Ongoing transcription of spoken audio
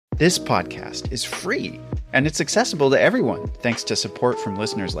This podcast is free, and it's accessible to everyone thanks to support from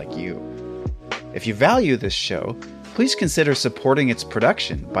listeners like you. If you value this show, please consider supporting its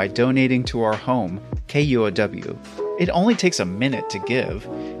production by donating to our home, KUOW. It only takes a minute to give,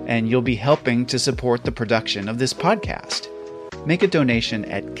 and you'll be helping to support the production of this podcast. Make a donation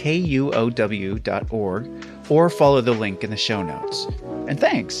at kuow.org or follow the link in the show notes. And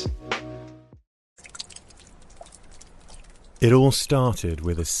thanks! It all started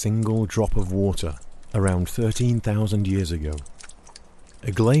with a single drop of water around 13,000 years ago.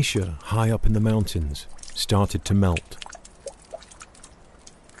 A glacier high up in the mountains started to melt.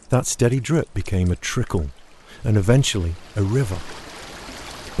 That steady drip became a trickle and eventually a river.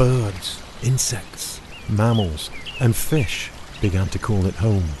 Birds, insects, mammals and fish began to call it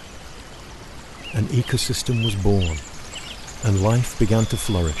home. An ecosystem was born and life began to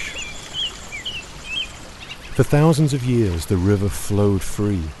flourish. For thousands of years the river flowed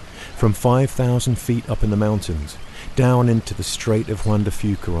free from 5,000 feet up in the mountains down into the Strait of Juan de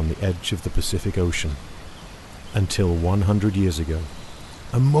Fuca on the edge of the Pacific Ocean. Until 100 years ago,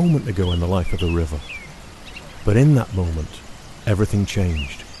 a moment ago in the life of the river. But in that moment, everything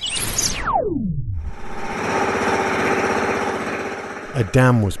changed. A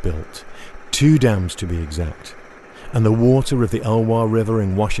dam was built, 2 dams to be exact, and the water of the Elwha River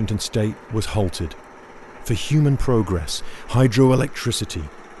in Washington state was halted. For human progress, hydroelectricity,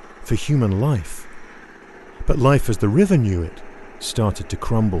 for human life. But life as the river knew it started to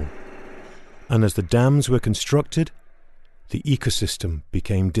crumble. And as the dams were constructed, the ecosystem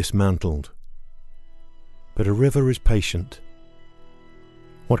became dismantled. But a river is patient.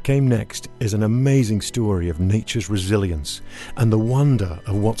 What came next is an amazing story of nature's resilience and the wonder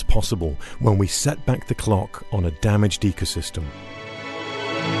of what's possible when we set back the clock on a damaged ecosystem.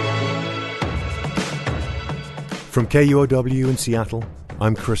 From KUOW in Seattle,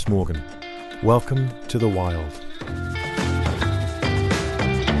 I'm Chris Morgan. Welcome to the Wild.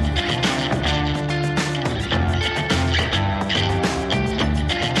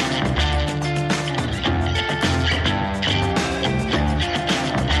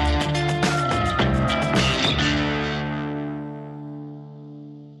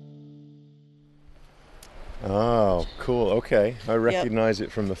 Oh, cool. Okay. I recognize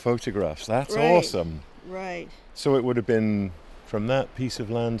it from the photographs. That's awesome. Right. So it would have been from that piece of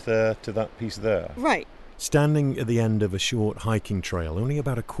land there to that piece there? Right. Standing at the end of a short hiking trail, only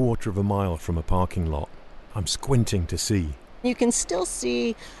about a quarter of a mile from a parking lot, I'm squinting to see. You can still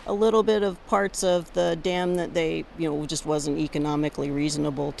see a little bit of parts of the dam that they, just wasn't economically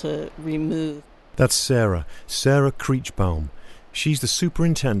reasonable to remove. That's Sarah Creechbaum. She's the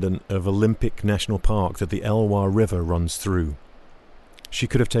superintendent of Olympic National Park that the Elwha River runs through. She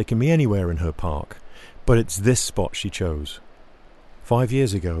could have taken me anywhere in her park, but it's this spot she chose. 5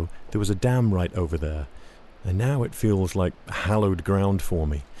 years ago, there was a dam right over there, and now it feels like hallowed ground for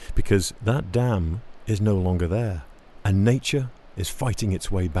me, because that dam is no longer there, and nature is fighting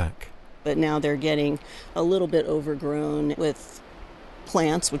its way back. But now they're getting a little bit overgrown with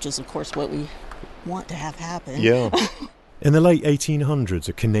plants, which is, of course, what we want to have happen. Yeah. In the late 1800s,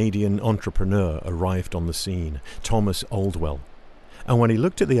 a Canadian entrepreneur arrived on the scene, Thomas Oldwell. And when he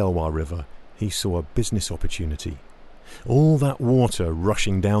looked at the Elwha River, he saw a business opportunity. All that water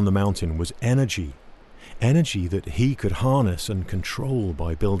rushing down the mountain was energy that he could harness and control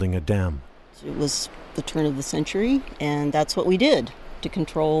by building a dam. It was the turn of the century, and that's what we did to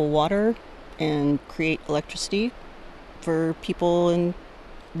control water and create electricity for people and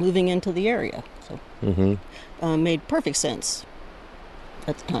moving into the area. So made perfect sense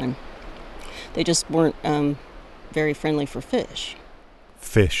at the time. They just weren't very friendly for fish.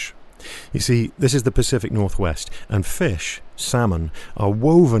 Fish. You see, this is the Pacific Northwest, and fish, salmon, are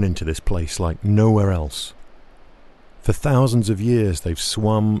woven into this place like nowhere else. For thousands of years they've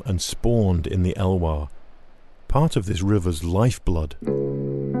swum and spawned in the Elwha, part of this river's lifeblood.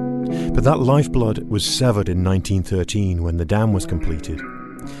 But that lifeblood was severed in 1913 when the dam was completed.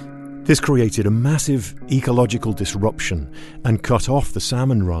 This created a massive ecological disruption and cut off the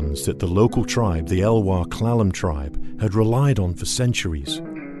salmon runs that the local tribe, the Elwha Clallam tribe, had relied on for centuries.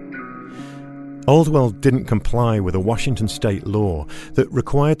 Oldwell didn't comply with a Washington state law that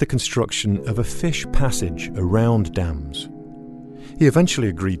required the construction of a fish passage around dams. He eventually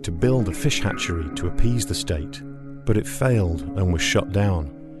agreed to build a fish hatchery to appease the state, but it failed and was shut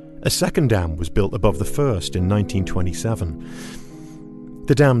down. A second dam was built above the first in 1927.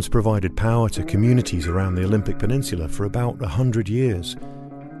 The dams provided power to communities around the Olympic Peninsula for about 100 years.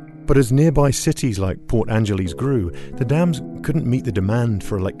 But as nearby cities like Port Angeles grew, the dams couldn't meet the demand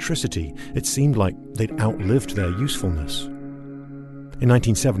for electricity. It seemed like they'd outlived their usefulness. In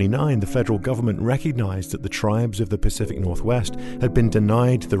 1979, the federal government recognized that the tribes of the Pacific Northwest had been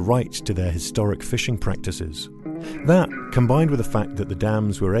denied the right to their historic fishing practices. That, combined with the fact that the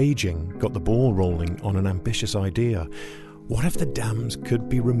dams were aging, got the ball rolling on an ambitious idea. What if the dams could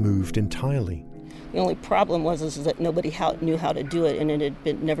be removed entirely? The only problem was that nobody knew how to do it, and it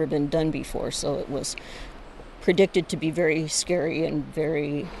had never been done before, so it was predicted to be very scary and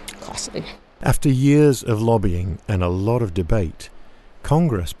very costly. After years of lobbying and a lot of debate,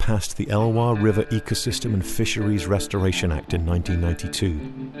 Congress passed the Elwha River Ecosystem and Fisheries Restoration Act in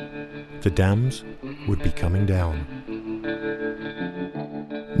 1992. The dams would be coming down.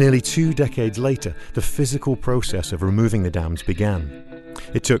 Nearly 2 decades later, the physical process of removing the dams began.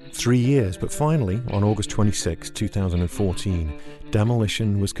 It took 3 years, but finally, on August 26, 2014,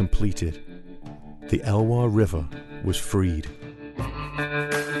 demolition was completed. The Elwha River was freed.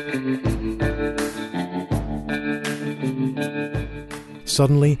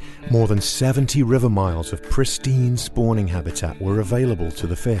 Suddenly, more than 70 river miles of pristine spawning habitat were available to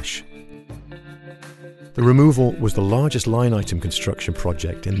the fish. The removal was the largest line-item construction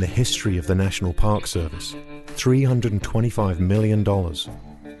project in the history of the National Park Service, $325 million.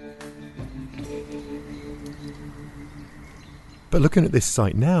 But looking at this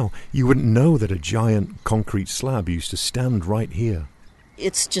site now, you wouldn't know that a giant concrete slab used to stand right here.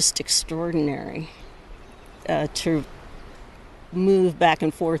 It's just extraordinary to move back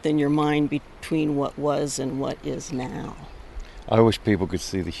and forth in your mind between what was and what is now. I wish people could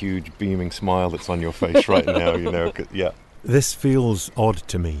see the huge beaming smile that's on your face right now, yeah. This feels odd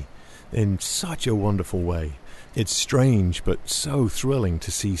to me in such a wonderful way. It's strange but so thrilling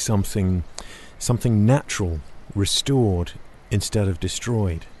to see something natural restored instead of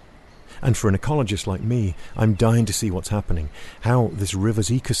destroyed. And for an ecologist like me, I'm dying to see what's happening, how this river's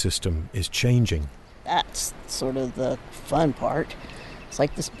ecosystem is changing. That's sort of the fun part. It's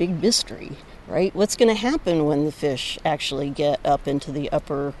like this big mystery, right? What's going to happen when the fish actually get up into the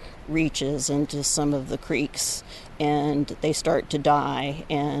upper reaches, into some of the creeks, and they start to die,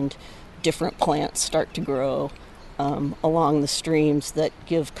 and different plants start to grow along the streams that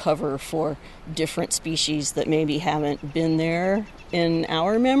give cover for different species that maybe haven't been there in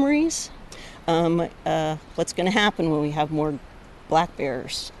our memories. What's going to happen when we have more black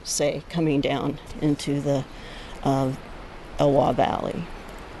bears, say, coming down into the Elwha Valley?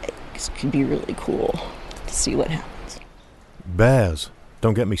 It could be really cool to see what happens. Bears,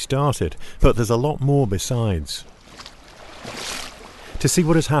 don't get me started, but there's a lot more besides. To see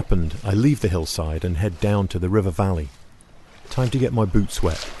what has happened, I leave the hillside and head down to the river valley. Time to get my boots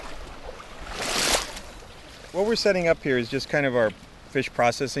wet. What we're setting up here is just kind of our fish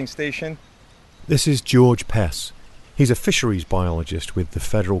processing station. This is George Pess. He's a fisheries biologist with the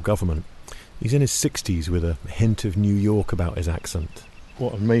federal government. He's in his 60s with a hint of New York about his accent.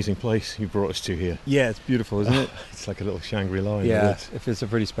 What an amazing place you brought us to here. Yeah, it's beautiful, isn't it? It's like a little Shangri-La. Yeah, it's a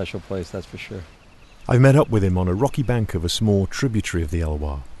pretty special place, that's for sure. I've met up with him on a rocky bank of a small tributary of the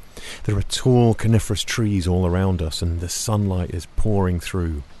Elwha. There are tall coniferous trees all around us, and the sunlight is pouring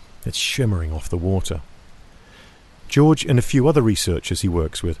through. It's shimmering off the water. George and a few other researchers he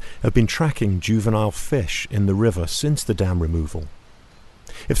works with have been tracking juvenile fish in the river since the dam removal.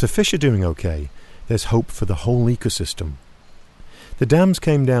 If the fish are doing okay, there's hope for the whole ecosystem. The dams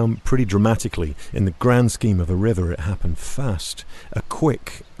came down pretty dramatically. In the grand scheme of a river, it happened fast, a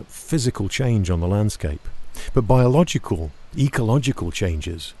quick, physical change on the landscape. But biological, ecological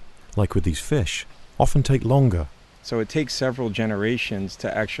changes, like with these fish, often take longer. So it takes several generations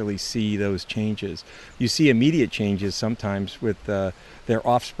to actually see those changes. You see immediate changes sometimes with their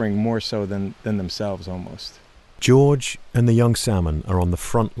offspring more so than themselves almost. George and the young salmon are on the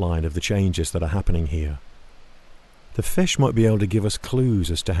front line of the changes that are happening here. The fish might be able to give us clues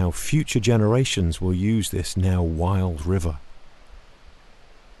as to how future generations will use this now wild river.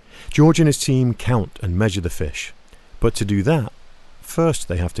 George and his team count and measure the fish, but to do that, first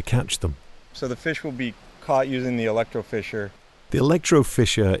they have to catch them. So the fish will be caught using the electrofisher. The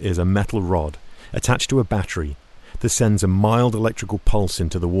electrofisher is a metal rod attached to a battery that sends a mild electrical pulse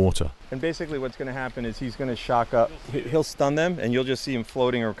into the water. And basically what's going to happen is he's going to shock up. He'll stun them, and you'll just see him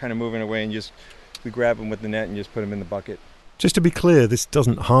floating or kind of moving away, and we grab them with the net and just put them in the bucket. Just to be clear, this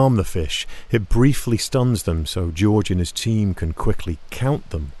doesn't harm the fish. It briefly stuns them so George and his team can quickly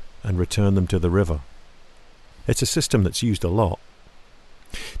count them and return them to the river. It's a system that's used a lot.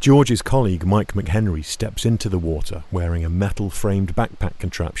 George's colleague Mike McHenry steps into the water wearing a metal-framed backpack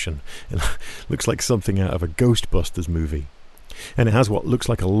contraption. It looks like something out of a Ghostbusters movie. And it has what looks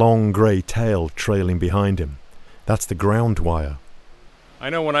like a long grey tail trailing behind him. That's the ground wire. I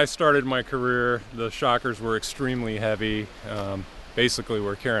know when I started my career, the shockers were extremely heavy. basically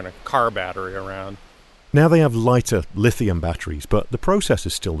we're carrying a car battery around. Now they have lighter lithium batteries, but the process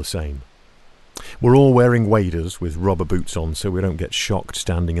is still the same. We're all wearing waders with rubber boots on so we don't get shocked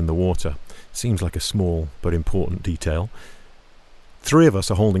standing in the water. Seems like a small but important detail. 3 of us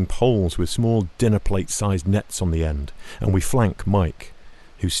are holding poles with small dinner plate-sized nets on the end, and we flank Mike,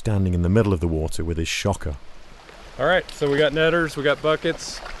 who's standing in the middle of the water with his shocker. All right, so we got netters, we got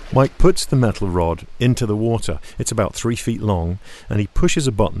buckets. Mike puts the metal rod into the water. It's about 3 feet long, and he pushes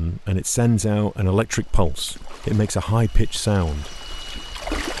a button and it sends out an electric pulse. It makes a high-pitched sound.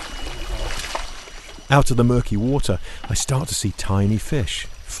 Out of the murky water, I start to see tiny fish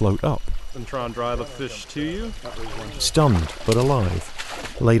float up. And try and dry the fish to you. Stunned but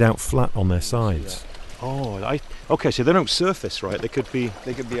alive, laid out flat on their sides. Okay, so they don't surface, right? They could be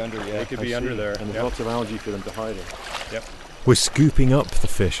under, yeah. They could be under there. And there's lots of algae for them to hide in. Yep. We're scooping up the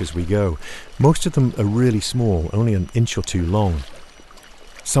fish as we go. Most of them are really small, only an inch or 2 long.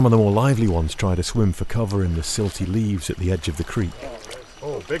 Some of the more lively ones try to swim for cover in the silty leaves at the edge of the creek.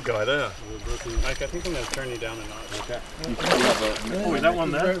 Oh, big guy there. Mike, I think I'm going to turn you down a notch. Okay. Oh, is that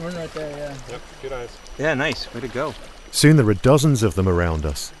one there? One right there, yeah. Yep, good eyes. Yeah, nice. Way to go. Soon there are dozens of them around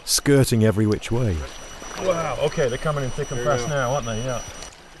us, skirting every which way. Wow, okay, they're coming in thick and fast now, aren't they? Yeah.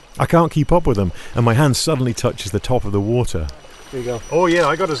 I can't keep up with them, and my hand suddenly touches the top of the water. There you go. Oh yeah,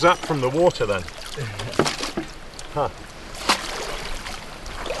 I got a zap from the water then. Huh.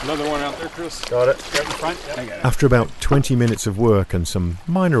 Another one out there, Chris. Got it. Right in front? Yep. I got it. After about 20 minutes of work and some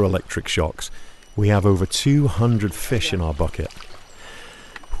minor electric shocks, we have over 200 fish in our bucket.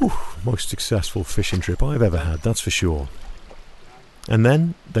 Whew, most successful fishing trip I've ever had, that's for sure. And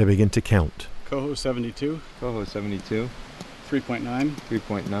then they begin to count. Coho 72. Coho 72. 3.9.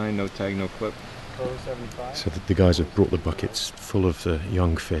 3.9, no tag, no clip. Coho 75. So the guys have brought the buckets full of the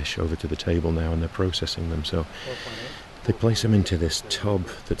young fish over to the table now, and they're processing them. So 4.8. they place them into this tub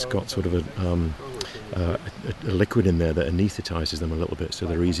that's got sort of a liquid in there that anaesthetizes them a little bit so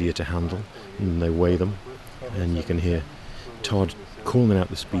they're easier to handle. And they weigh them, and you can hear Todd calling out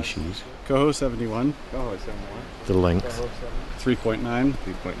the species, Coho 71. Coho 71. the length, 3.9.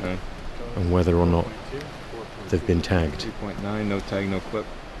 3.9. and whether or not they've been tagged. 3.9, no tag, no clip.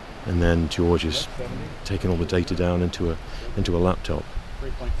 And then George is taking all the data down into a laptop.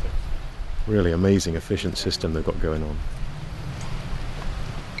 3.6. Really amazing, efficient system they've got going on.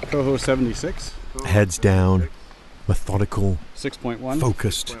 Coho 76. Heads down, methodical, 6.1.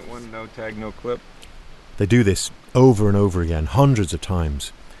 focused. 6.1, no tag, no clip. They do this over and over again, hundreds of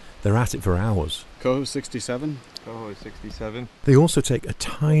times. They're at it for hours. Coho 67. Coho 67. They also take a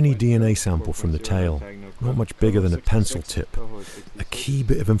tiny DNA sample from the tail, not much bigger than a pencil tip. A key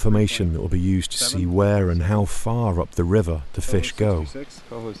bit of information that will be used to see where and how far up the river the fish go.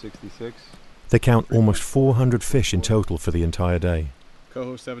 Coho 66. They count almost 400 fish in total for the entire day.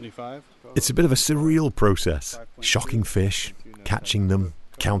 Coho 75. It's a bit of a surreal process. Shocking fish, catching them,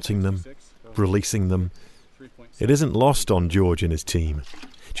 counting them, releasing them. It isn't lost on George and his team.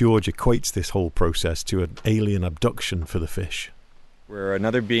 George equates this whole process to an alien abduction for the fish. Where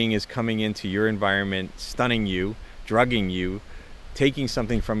another being is coming into your environment, stunning you, drugging you, taking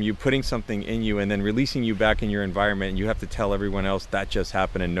something from you, putting something in you, and then releasing you back in your environment, and you have to tell everyone else that just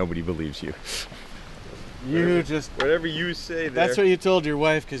happened and nobody believes you. You just... Whatever you say there. That's what you told your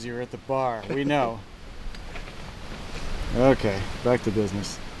wife because you were at the bar. We know. Okay, back to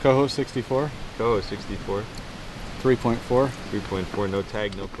business. Coho 64. Coho 64. 3.4. 3.4, no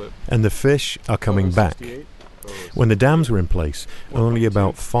tag, no clip. And the fish are coming Coho back. 68. When the dams were in place, only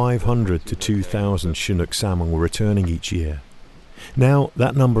about 500 to 2,000 Chinook salmon were returning each year. Now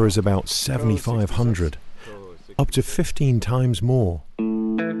that number is about 7,500, up to 15 times more.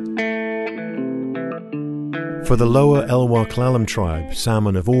 For the lower Elwha Clallam tribe,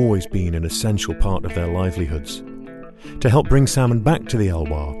 salmon have always been an essential part of their livelihoods. To help bring salmon back to the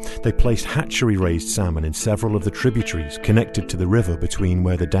Elwha, they placed hatchery-raised salmon in several of the tributaries connected to the river between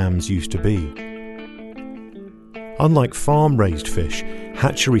where the dams used to be. Unlike farm-raised fish,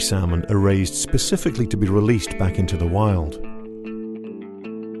 hatchery salmon are raised specifically to be released back into the wild.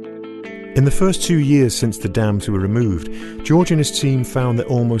 In the first 2 years since the dams were removed, George and his team found that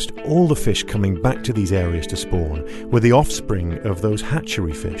almost all the fish coming back to these areas to spawn were the offspring of those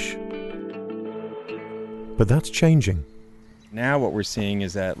hatchery fish. But that's changing. Now what we're seeing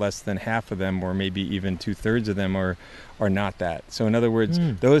is that less than half of them, or maybe even 2/3 of them, are not that. So in other words,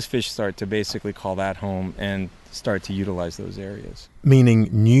 those fish start to basically call that home and start to utilize those areas. Meaning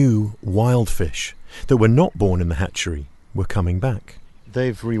new wild fish that were not born in the hatchery were coming back.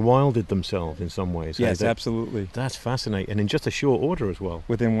 They've rewilded themselves in some ways. Yes, absolutely. That's fascinating, and in just a short order as well.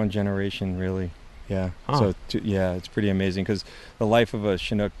 Within one generation, really. Yeah. Ah. So it's pretty amazing because the life of a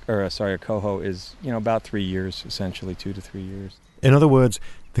Chinook a coho is about 3 years, essentially 2 to 3 years. In other words,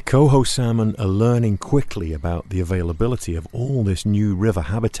 the coho salmon are learning quickly about the availability of all this new river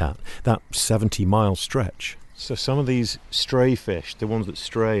habitat, that 70-mile stretch. So some of these stray fish, the ones that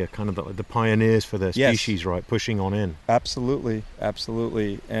stray, are kind of the pioneers for their species, right? Pushing on in. Absolutely.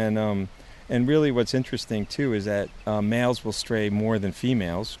 And really what's interesting too is that males will stray more than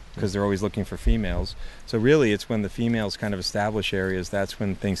females because they're always looking for females. So really it's when the females kind of establish areas, that's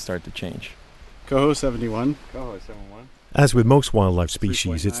when things start to change. Coho 71. Coho 71. As with most wildlife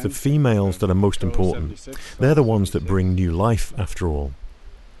species, it's the females that are most important. They're the ones that bring new life, after all.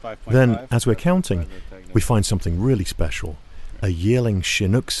 Then, as we're counting, we find something really special, a yearling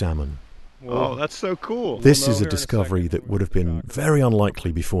Chinook salmon. Oh, that's so cool. This is a discovery that would have been very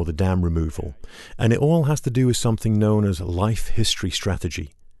unlikely before the dam removal, and it all has to do with something known as life history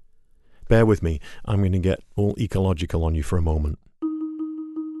strategy. Bear with me, I'm going to get all ecological on you for a moment.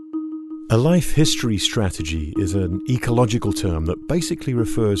 A life history strategy is an ecological term that basically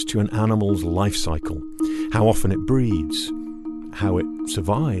refers to an animal's life cycle, how often it breeds, how it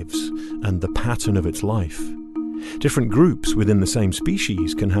survives, and the pattern of its life. Different groups within the same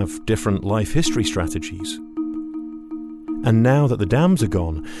species can have different life history strategies. And now that the dams are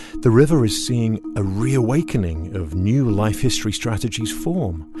gone, the river is seeing a reawakening of new life history strategies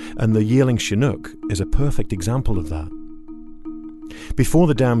form, and the yearling Chinook is a perfect example of that. Before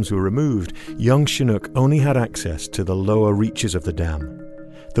the dams were removed, young Chinook only had access to the lower reaches of the dam.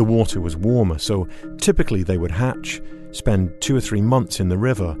 The water was warmer, so typically they would hatch, spend 2 or 3 months in the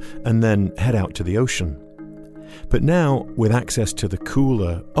river, and then head out to the ocean. But now, with access to the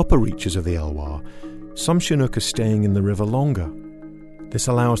cooler, upper reaches of the Elwha, some Chinook are staying in the river longer. This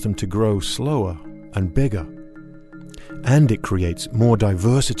allows them to grow slower and bigger. And it creates more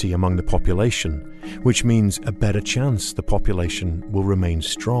diversity among the population, which means a better chance the population will remain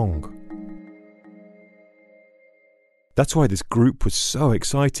strong. That's why this group was so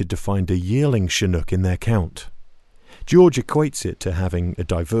excited to find a yearling Chinook in their count. George equates it to having a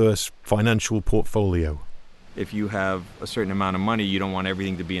diverse financial portfolio. If you have a certain amount of money, you don't want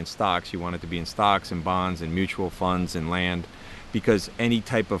everything to be in stocks. You want it to be in stocks and bonds and mutual funds and land, because any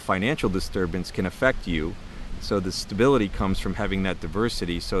type of financial disturbance can affect you. So the stability comes from having that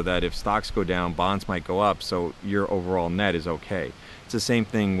diversity, so that if stocks go down, bonds might go up, so your overall net is okay. It's the same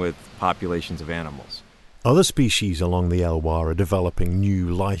thing with populations of animals. Other species along the Elwha are developing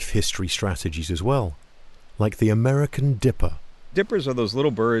new life history strategies as well, like the American dipper. Dippers are those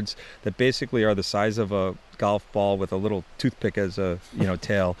little birds that basically are the size of a golf ball with a little toothpick as a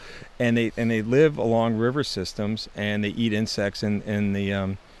tail, and they live along river systems, and they eat insects in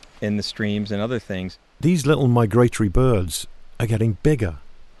the streams and other things. These little migratory birds are getting bigger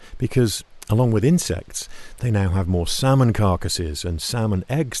because, along with insects, they now have more salmon carcasses and salmon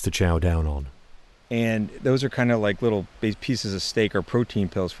eggs to chow down on. And those are kind of like little pieces of steak or protein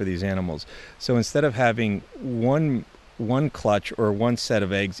pills for these animals. So instead of having one clutch or one set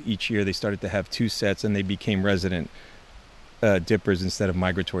of eggs each year, they started to have 2 sets, and they became resident dippers instead of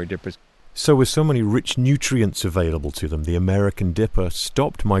migratory dippers. So with so many rich nutrients available to them, the American dipper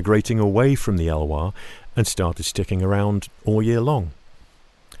stopped migrating away from the Elwha and started sticking around all year long.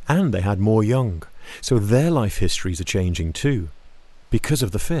 And they had more young, so their life histories are changing too, because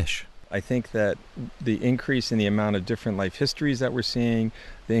of the fish. I think that the increase in the amount of different life histories that we're seeing,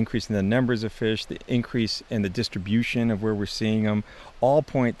 the increase in the numbers of fish, the increase in the distribution of where we're seeing them, all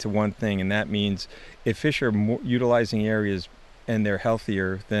point to one thing, and that means if fish are utilizing areas and they're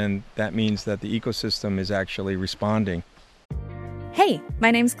healthier, then that means that the ecosystem is actually responding. Hey,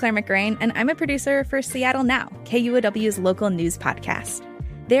 my name's Claire McGrain, and I'm a producer for Seattle Now, KUOW's local news podcast.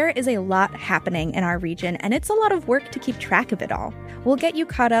 There is a lot happening in our region, and it's a lot of work to keep track of it all. We'll get you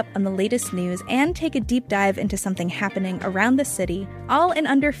caught up on the latest news and take a deep dive into something happening around the city, all in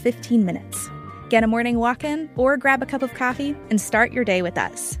under 15 minutes. Get a morning walk in or grab a cup of coffee and start your day with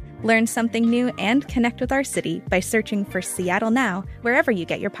us. Learn something new and connect with our city by searching for Seattle Now wherever you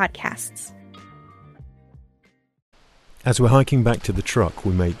get your podcasts. As we're hiking back to the truck,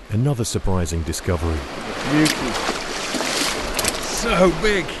 we make another surprising discovery. Beauty. So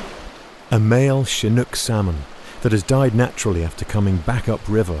big. A male Chinook salmon that has died naturally after coming back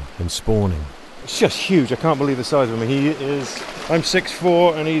upriver and spawning. It's just huge. I can't believe the size of him. I'm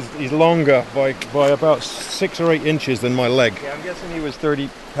 6'4", and he's longer by about 6 or 8 inches than my leg. Yeah, I'm guessing he was 30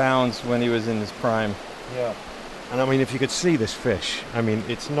 pounds when he was in his prime. Yeah. And I mean, if you could see this fish, I mean,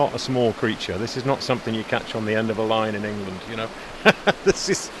 it's not a small creature. This is not something you catch on the end of a line in England, you know. This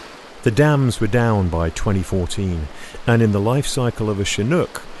is... The dams were down by 2014, and in the life cycle of a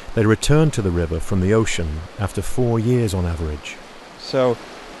Chinook, They return to the river from the ocean after 4 years on average. So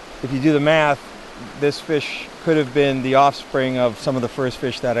if you do the math, this fish could have been the offspring of some of the first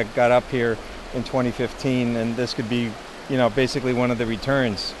fish that had got up here in 2015, and this could be, basically one of the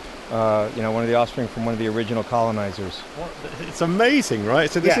returns, one of the offspring from one of the original colonizers. It's amazing, right?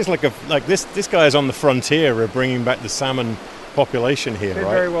 So this is like this guy is on the frontier of bringing back the salmon population here, Could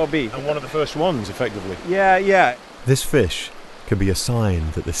right? very well be. And one of the first ones, effectively. Yeah. This fish can be a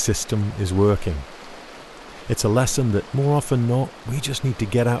sign that the system is working. It's a lesson that more often than not, we just need to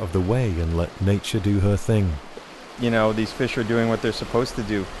get out of the way and let nature do her thing. These fish are doing what they're supposed to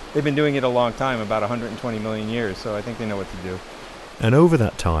do. They've been doing it a long time, about 120 million years, so I think they know what to do. And over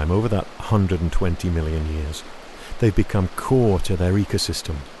that time, over that 120 million years, they've become core to their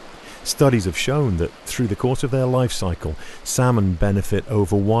ecosystem. Studies have shown that through the course of their life cycle, salmon benefit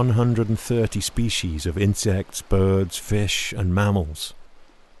over 130 species of insects, birds, fish, and mammals.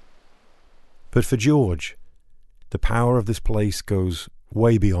 But for George, the power of this place goes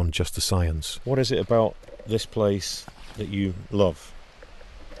way beyond just the science. What is it about this place that you love?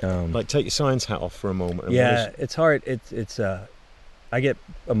 Take your science hat off for a moment. And It's hard. It's I get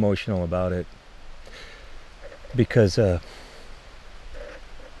emotional about it because boy,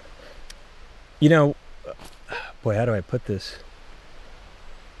 how do I put this?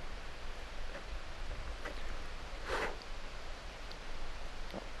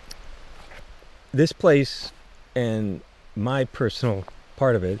 This place and my personal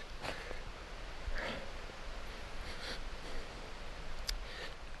part of it,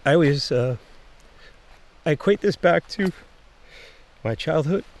 I always I equate this back to my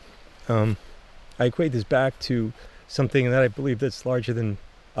childhood. I equate this back to something that I believe that's larger than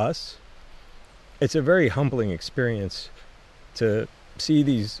us. It's a very humbling experience to see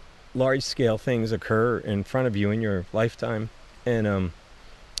these large-scale things occur in front of you in your lifetime, and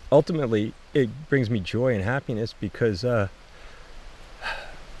ultimately it brings me joy and happiness because that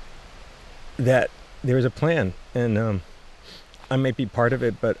there's a plan, and I might be part of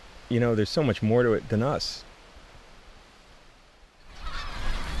it, but there's so much more to it than us.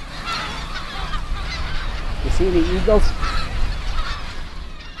 You see the eagles?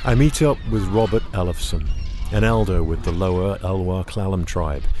 I meet up with Robert Ellefson, an elder with the lower Elwha Clallam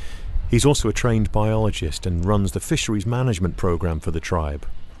tribe. He's also a trained biologist and runs the fisheries management program for the tribe.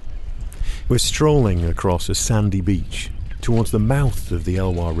 We're strolling across a sandy beach towards the mouth of the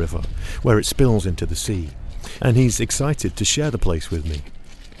Elwha River, where it spills into the sea, and he's excited to share the place with me.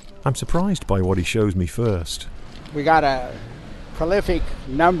 I'm surprised by what he shows me first. We got a prolific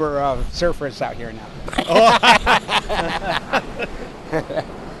number of surfers out here now.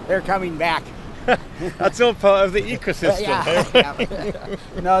 They're coming back. That's all part of the ecosystem. Yeah.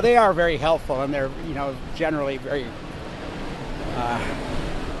 No, they are very helpful, and they're generally very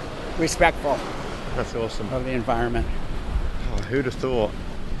respectful. That's awesome. Of the environment. Oh, who'd have thought?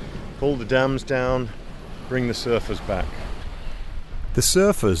 Pull the dams down, bring the surfers back. The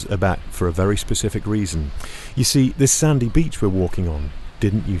surfers are back for a very specific reason. You see, this sandy beach we're walking on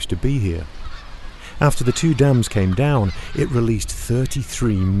didn't used to be here. After the 2 dams came down, it released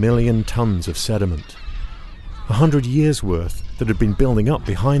 33 million tons of sediment. 100 years' worth that had been building up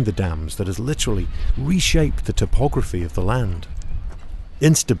behind the dams that has literally reshaped the topography of the land.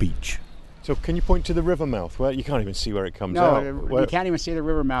 Insta-beach. So can you point to the river mouth? Where you can't even see where it comes out. No, you can't even see the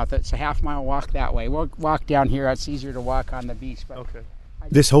river mouth. It's a half-mile walk that way. We'll walk down here. It's easier to walk on the beach. But okay.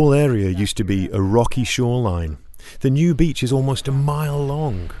 This whole area used to be a rocky shoreline. The new beach is almost a mile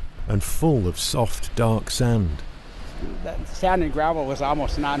long and full of soft, dark sand. The sand and gravel was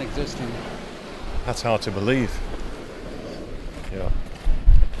almost non-existent. That's hard to believe. Yeah.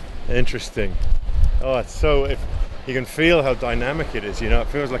 Interesting. Oh, it's so... You can feel how dynamic it is, it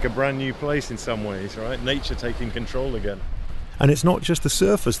feels like a brand new place in some ways, right? Nature taking control again. And it's not just the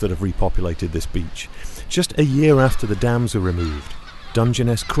surfers that have repopulated this beach. Just a year after the dams were removed,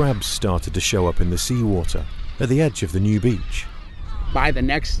 Dungeness crabs started to show up in the seawater at the edge of the new beach. By the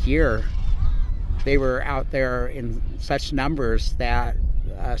next year, they were out there in such numbers that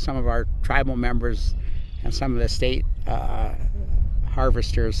some of our tribal members and some of the state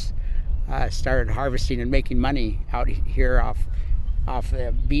harvesters started harvesting and making money out here off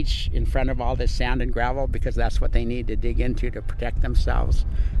the beach in front of all this sand and gravel, because that's what they need to dig into to protect themselves.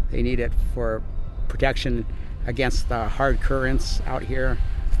 They need it for protection against the hard currents out here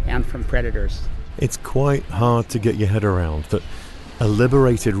and from predators. It's quite hard to get your head around that a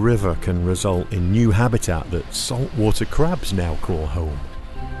liberated river can result in new habitat that saltwater crabs now call home.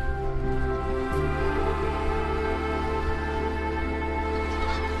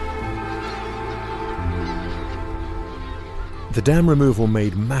 The dam removal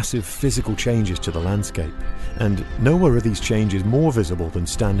made massive physical changes to the landscape, and nowhere are these changes more visible than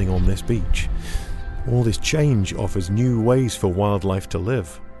standing on this beach. All this change offers new ways for wildlife to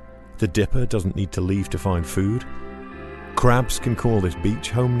live. The dipper doesn't need to leave to find food. Crabs can call this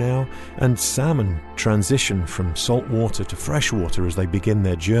beach home now, and salmon transition from salt water to fresh water as they begin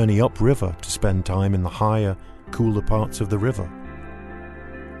their journey upriver to spend time in the higher, cooler parts of the river.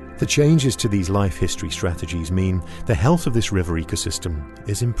 The changes to these life history strategies mean the health of this river ecosystem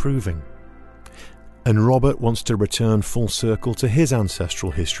is improving. And Robert wants to return full circle to his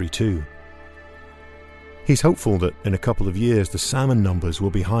ancestral history too. He's hopeful that in a couple of years the salmon numbers will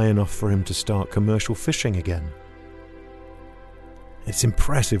be high enough for him to start commercial fishing again. It's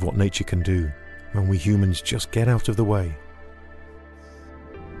impressive what nature can do when we humans just get out of the way.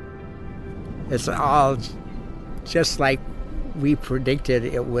 It's all just like we predicted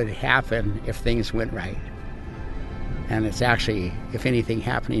it would happen if things went right. And it's actually, if anything,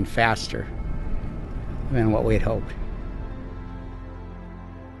 happening faster than what we had hoped.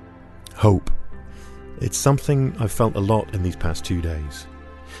 Hope. It's something I've felt a lot in these past 2 days.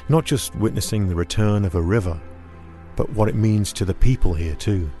 Not just witnessing the return of a river, but what it means to the people here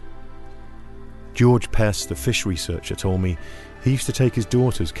too. George Pest, the fish researcher, told me he used to take his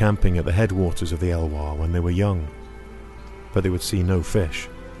daughters camping at the headwaters of the Elwha when they were young, but they would see no fish.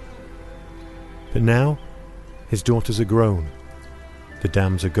 But now, his daughters are grown, the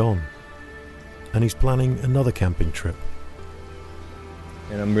dams are gone, and he's planning another camping trip.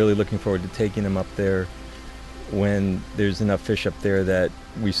 And I'm really looking forward to taking them up there when there's enough fish up there that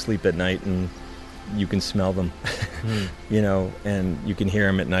we sleep at night and you can smell them, you know, and you can hear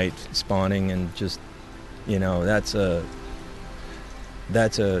them at night spawning, and just, you know, that's a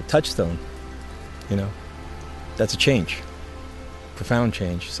touchstone, you know, that's a change, profound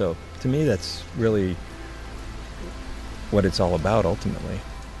change. So to me, that's really what it's all about ultimately.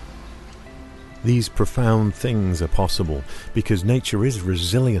 These profound things are possible because nature is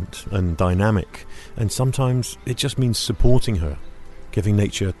resilient and dynamic, and sometimes it just means supporting her, giving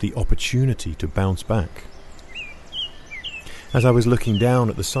nature the opportunity to bounce back. As I was looking down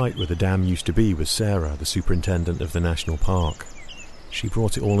at the site where the dam used to be with Sarah, the superintendent of the national park, she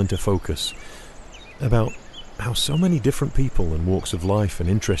brought it all into focus about how so many different people and walks of life and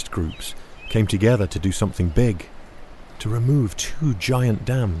interest groups came together to do something big, to remove 2 giant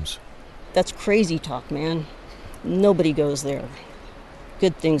dams. That's crazy talk, man. Nobody goes there.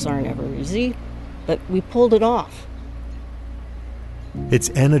 Good things aren't ever easy, but we pulled it off. It's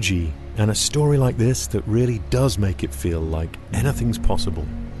energy and a story like this that really does make it feel like anything's possible.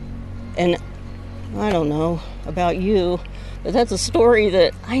 And I don't know about you, but that's a story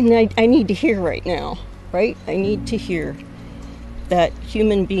that I need to hear right now, right? I need to hear that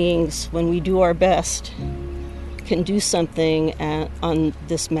human beings, when we do our best, can do something on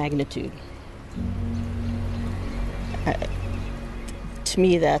this magnitude. To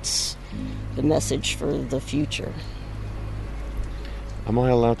me, that's the message for the future. Am I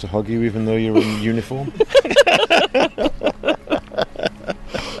allowed to hug you even though you're in uniform?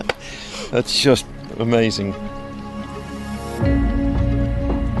 That's just amazing.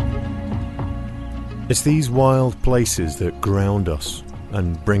 It's these wild places that ground us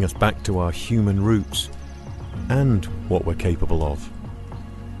and bring us back to our human roots and what we're capable of.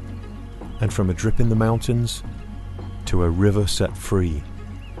 And from a drip in the mountains to a river set free,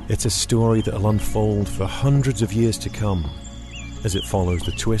 it's a story that'll unfold for hundreds of years to come as it follows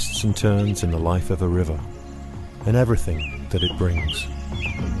the twists and turns in the life of a river and everything that it brings.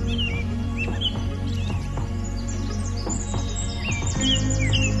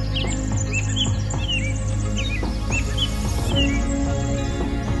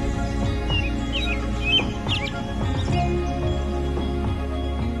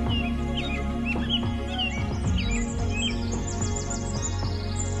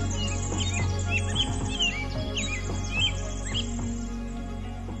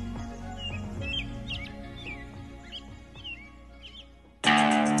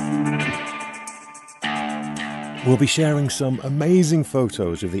 We'll be sharing some amazing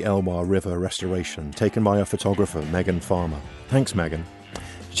photos of the Elwha River restoration taken by our photographer Megan Farmer. Thanks, Megan.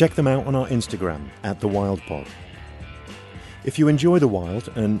 Check them out on our Instagram @TheWildPod. If you enjoy The Wild,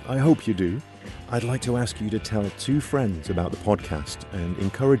 and I hope you do, I'd like to ask you to tell 2 friends about the podcast and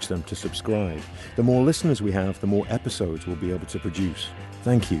encourage them to subscribe. The more listeners we have, the more episodes we'll be able to produce.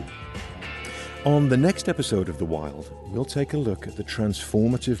 Thank you. On the next episode of The Wild, we'll take a look at the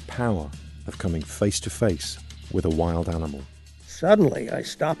transformative power of coming face to face with a wild animal. Suddenly, I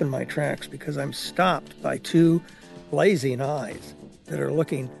stop in my tracks because I'm stopped by 2 blazing eyes that are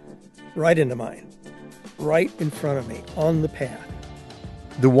looking right into mine. right in front of me, on the path.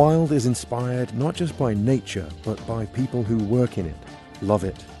 The Wild is inspired not just by nature, but by people who work in it, love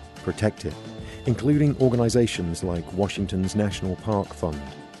it, protect it, including organizations like Washington's National Park Fund.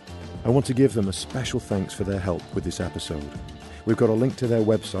 I want to give them a special thanks for their help with this episode. We've got a link to their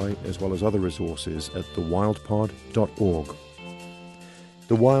website as well as other resources at thewildpod.org.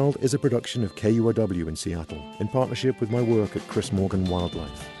 The Wild is a production of KUOW in Seattle in partnership with my work at Chris Morgan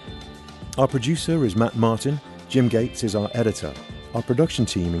Wildlife. Our producer is Matt Martin. Jim Gates is our editor. Our production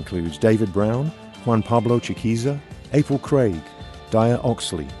team includes David Brown, Juan Pablo Chiquiza, April Craig, Daya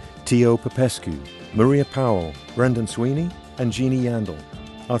Oxley, Tio Popescu, Maria Powell, Brendan Sweeney, and Jeannie Yandel.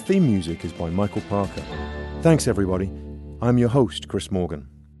 Our theme music is by Michael Parker. Thanks, everybody. I'm your host, Chris Morgan.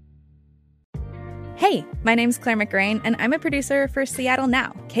 Hey, my name's Claire McGrain, and I'm a producer for Seattle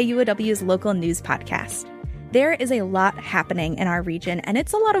Now, KUOW's local news podcast. There is a lot happening in our region, and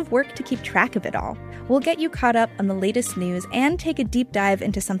it's a lot of work to keep track of it all. We'll get you caught up on the latest news and take a deep dive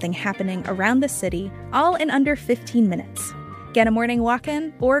into something happening around the city, all in under 15 minutes. Get a morning walk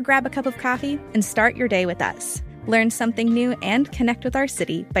in or grab a cup of coffee and start your day with us. Learn something new and connect with our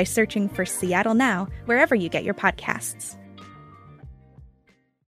city by searching for Seattle Now wherever you get your podcasts.